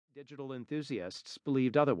Digital enthusiasts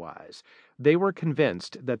believed otherwise. They were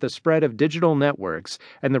convinced that the spread of digital networks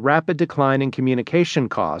and the rapid decline in communication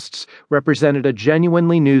costs represented a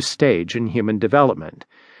genuinely new stage in human development.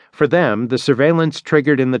 For them, the surveillance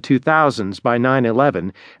triggered in the 2000s by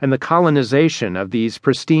 9/11 and the colonization of these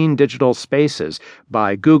pristine digital spaces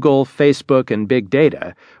by Google, Facebook, and big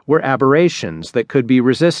data were aberrations that could be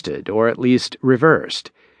resisted or at least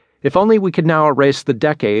reversed. If only we could now erase the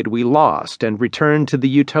decade we lost and return to the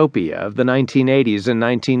utopia of the 1980s and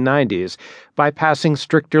 1990s by passing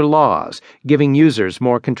stricter laws, giving users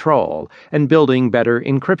more control, and building better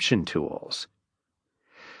encryption tools.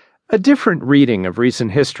 A different reading of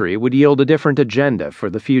recent history would yield a different agenda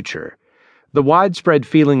for the future. The widespread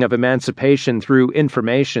feeling of emancipation through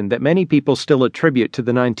information that many people still attribute to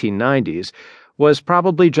the 1990s was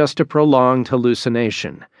probably just a prolonged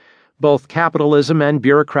hallucination. Both capitalism and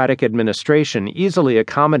bureaucratic administration easily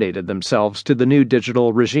accommodated themselves to the new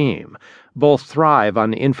digital regime. Both thrive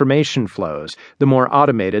on information flows. The more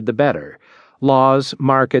automated, the better. Laws,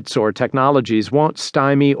 markets, or technologies won't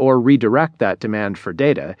stymie or redirect that demand for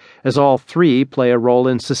data, as all three play a role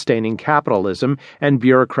in sustaining capitalism and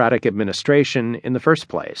bureaucratic administration in the first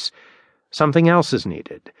place. Something else is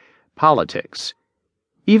needed: politics.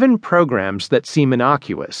 Even programs that seem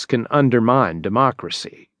innocuous can undermine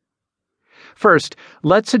democracy. First,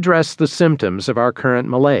 let's address the symptoms of our current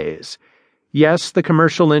malaise. Yes, the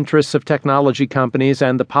commercial interests of technology companies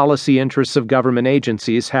and the policy interests of government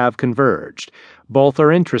agencies have converged. Both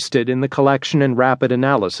are interested in the collection and rapid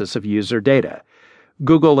analysis of user data.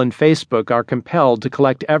 Google and Facebook are compelled to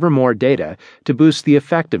collect ever more data to boost the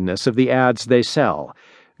effectiveness of the ads they sell.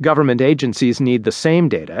 Government agencies need the same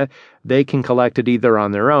data. They can collect it either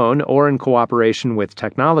on their own or in cooperation with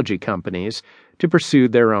technology companies to pursue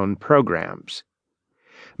their own programs.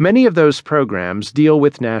 Many of those programs deal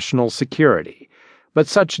with national security, but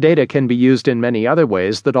such data can be used in many other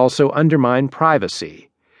ways that also undermine privacy.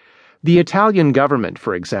 The Italian government,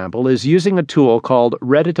 for example, is using a tool called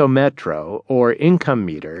redditometro, or income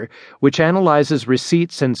meter, which analyzes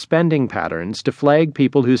receipts and spending patterns to flag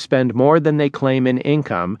people who spend more than they claim in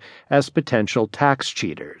income as potential tax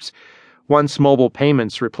cheaters. Once mobile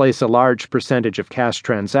payments replace a large percentage of cash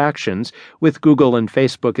transactions, with Google and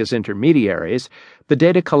Facebook as intermediaries, the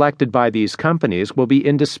data collected by these companies will be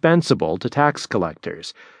indispensable to tax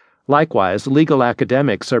collectors. Likewise, legal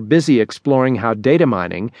academics are busy exploring how data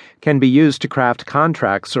mining can be used to craft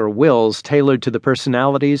contracts or wills tailored to the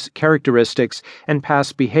personalities, characteristics, and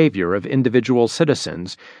past behavior of individual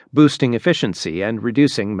citizens, boosting efficiency and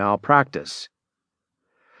reducing malpractice.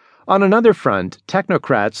 On another front,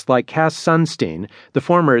 technocrats like Cass Sunstein, the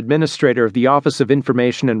former administrator of the Office of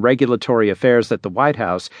Information and Regulatory Affairs at the White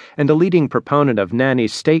House and a leading proponent of nanny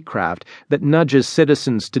statecraft that nudges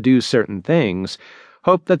citizens to do certain things,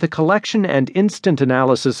 hope that the collection and instant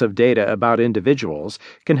analysis of data about individuals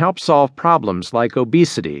can help solve problems like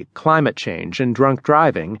obesity, climate change, and drunk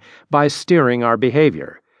driving by steering our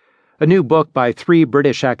behavior. A new book by 3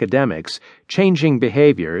 British academics, Changing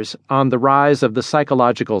Behaviors: On the Rise of the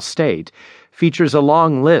Psychological State, features a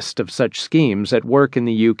long list of such schemes at work in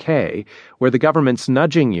the UK, where the government's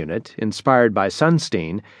nudging unit, inspired by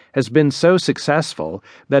Sunstein, has been so successful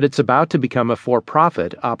that it's about to become a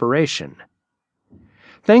for-profit operation.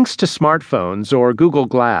 Thanks to smartphones or Google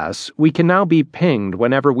Glass, we can now be pinged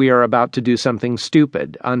whenever we are about to do something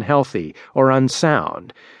stupid, unhealthy, or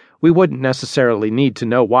unsound. We wouldn't necessarily need to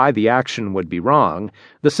know why the action would be wrong.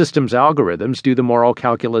 The system's algorithms do the moral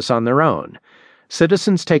calculus on their own.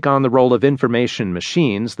 Citizens take on the role of information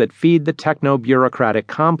machines that feed the techno-bureaucratic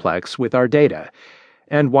complex with our data.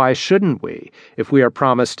 And why shouldn't we, if we are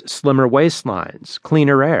promised slimmer waistlines,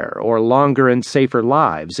 cleaner air, or longer and safer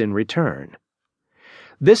lives in return?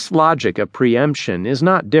 This logic of preemption is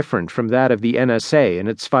not different from that of the NSA in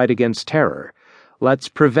its fight against terror. Let's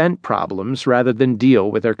prevent problems rather than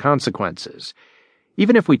deal with their consequences.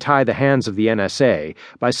 Even if we tie the hands of the NSA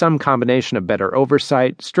by some combination of better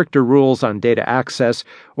oversight, stricter rules on data access,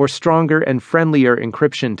 or stronger and friendlier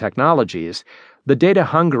encryption technologies, the data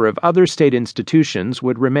hunger of other state institutions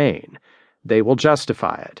would remain. They will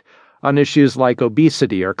justify it. On issues like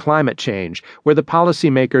obesity or climate change, where the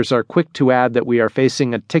policymakers are quick to add that we are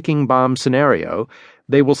facing a ticking bomb scenario,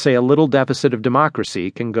 they will say a little deficit of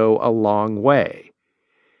democracy can go a long way.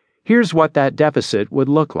 Here's what that deficit would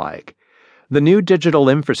look like. The new digital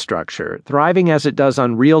infrastructure, thriving as it does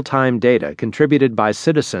on real-time data contributed by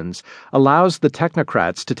citizens, allows the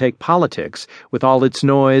technocrats to take politics, with all its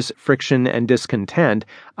noise, friction, and discontent,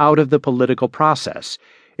 out of the political process.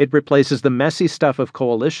 It replaces the messy stuff of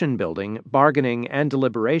coalition building, bargaining, and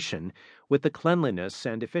deliberation with the cleanliness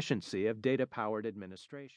and efficiency of data-powered administration.